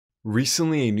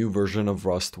Recently, a new version of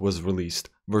Rust was released,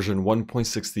 version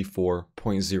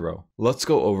 1.64.0. Let's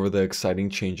go over the exciting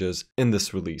changes in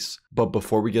this release. But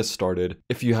before we get started,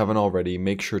 if you haven't already,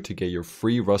 make sure to get your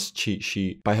free Rust cheat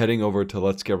sheet by heading over to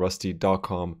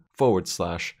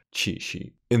letsgetrusty.com/cheat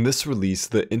sheet. In this release,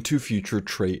 the IntoFuture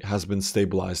trait has been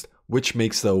stabilized, which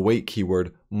makes the await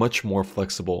keyword much more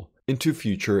flexible.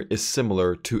 IntoFuture is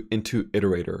similar to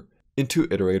IntoIterator.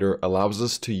 IntoIterator allows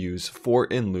us to use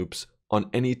for-in loops on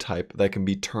any type that can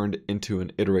be turned into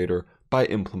an iterator by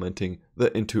implementing the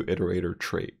IntoIterator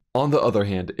trait. On the other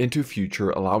hand,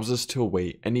 IntoFuture allows us to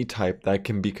await any type that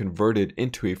can be converted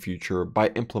into a future by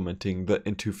implementing the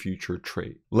IntoFuture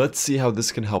trait. Let's see how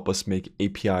this can help us make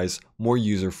APIs more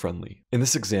user-friendly. In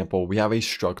this example, we have a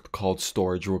struct called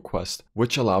storageRequest,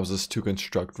 which allows us to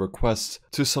construct requests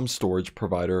to some storage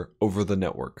provider over the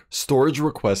network.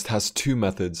 StorageRequest has two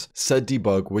methods: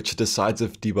 setDebug, which decides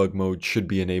if debug mode should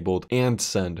be enabled, and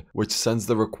send, which sends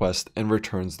the request and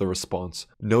returns the response.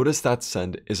 Notice that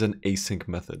send is an async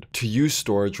method. To use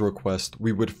StorageRequest,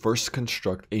 we would first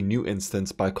construct a new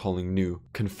instance by calling new,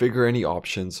 configure any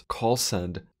options, call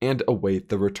send, and await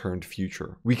the returned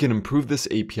future. We can improve this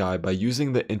API by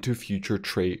using the IntoFuture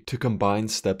trait to combine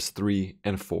steps 3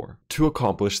 and 4. To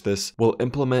accomplish this, we'll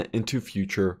implement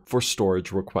IntoFuture for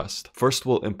StorageRequest. First,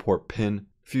 we'll import pin,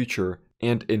 future,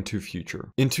 and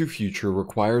IntoFuture. IntoFuture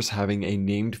requires having a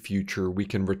named future we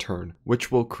can return,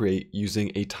 which we'll create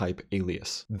using a type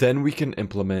alias. Then we can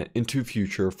implement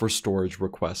IntoFuture for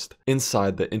StorageRequest.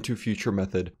 Inside the IntoFuture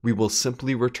method, we will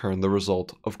simply return the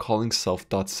result of calling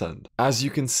self.send. As you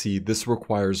can see, this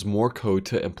requires more code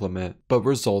to implement, but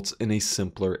results in a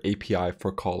simpler API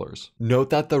for callers. Note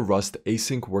that the Rust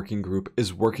async working group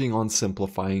is working on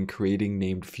simplifying creating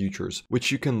named futures,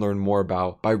 which you can learn more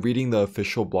about by reading the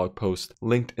official blog post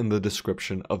linked in the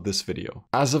description of this video.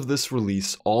 As of this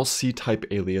release, all C-type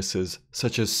aliases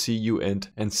such as cuint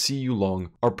and culong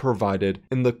are provided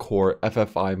in the core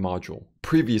FFI module.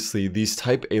 Previously, these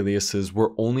type aliases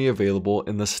were only available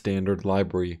in the standard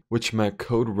library, which meant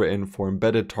code written for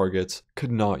embedded targets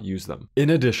could not use them. In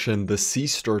addition, the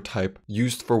C-stir type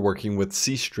used for working with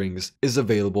C strings is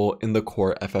available in the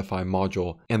core FFI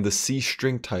module, and the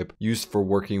C-string type used for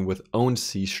working with owned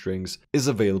C strings is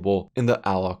available in the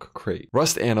alloc crate.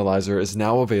 Rust Analyzer is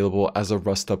now available as a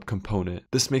RustUp component.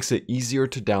 This makes it easier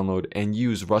to download and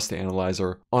use Rust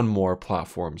Analyzer on more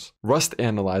platforms. Rust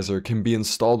Analyzer can be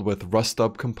installed with RustUp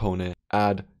component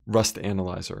add Rust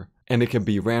Analyzer, and it can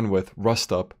be ran with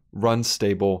RustUp run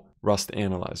stable Rust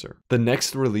Analyzer. The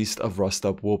next release of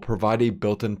RustUp will provide a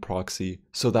built-in proxy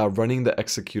so that running the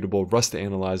executable Rust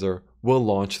Analyzer will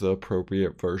launch the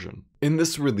appropriate version. In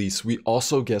this release, we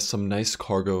also get some nice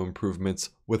cargo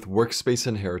improvements with workspace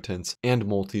inheritance and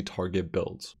multi-target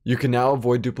builds. You can now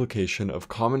avoid duplication of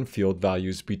common field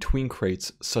values between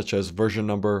crates such as version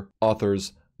number,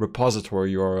 authors,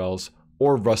 repository URLs,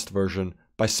 or Rust version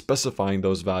by specifying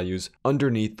those values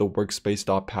underneath the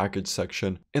workspace.package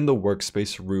section in the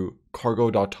workspace root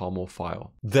cargo.toml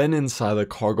file. Then inside the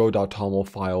cargo.toml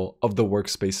file of the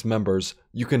workspace members,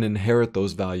 you can inherit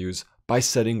those values by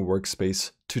setting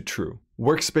workspace to true.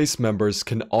 Workspace members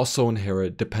can also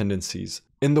inherit dependencies.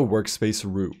 In the workspace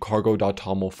root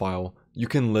cargo.toml file, you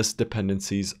can list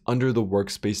dependencies under the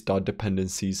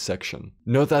workspace.dependencies section.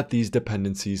 Note that these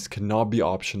dependencies cannot be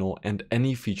optional and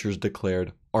any features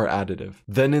declared are additive.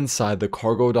 Then inside the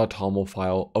cargo.toml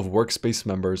file of workspace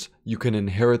members, you can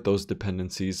inherit those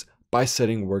dependencies by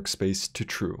setting workspace to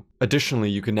true. Additionally,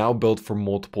 you can now build for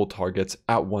multiple targets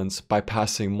at once by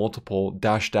passing multiple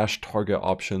 --target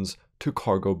options to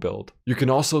cargo build. You can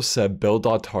also set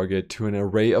build.target to an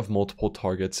array of multiple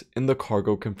targets in the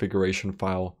cargo configuration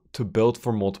file to build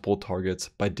for multiple targets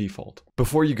by default.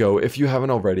 Before you go, if you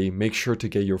haven't already, make sure to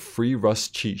get your free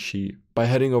Rust cheat sheet by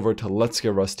heading over to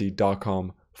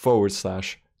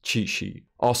letsgetrusty.com/cheat sheet.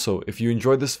 Also, if you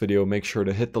enjoyed this video, make sure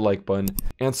to hit the like button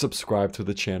and subscribe to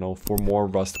the channel for more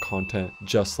Rust content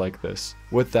just like this.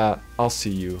 With that, I'll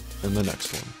see you in the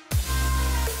next one.